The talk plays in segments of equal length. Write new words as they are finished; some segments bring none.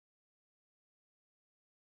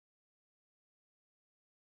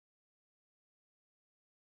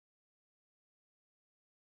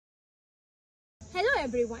Hello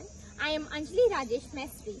everyone, I am Anjali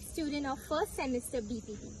Mestry, student of first semester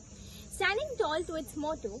BPT. Standing tall to its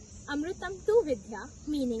motto, Amrutam Tu Vidya,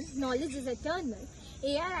 meaning knowledge is eternal,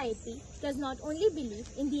 ARIP does not only believe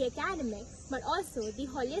in the academic but also the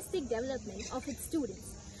holistic development of its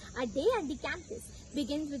students. Our day at the campus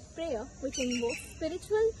begins with prayer which invokes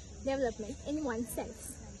spiritual development in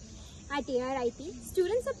oneself. At ARIP,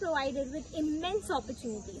 students are provided with immense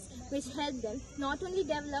opportunities which help them not only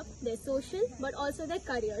develop their social but also their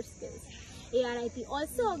career skills. ARIP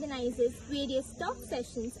also organizes various talk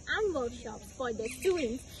sessions and workshops for their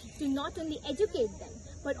students to not only educate them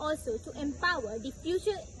but also to empower the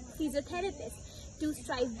future physiotherapists to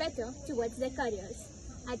strive better towards their careers.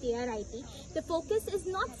 At ARIP, the focus is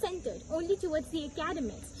not centered only towards the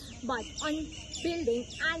academics but on building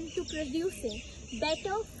and to producing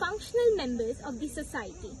better functional members of the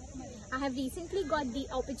society. I have recently got the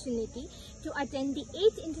opportunity to attend the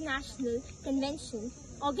 8th International Convention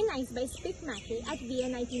organized by SPICMACL at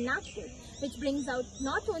VNIT Nagpur, which brings out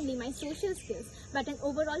not only my social skills but an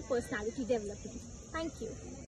overall personality development. Thank you.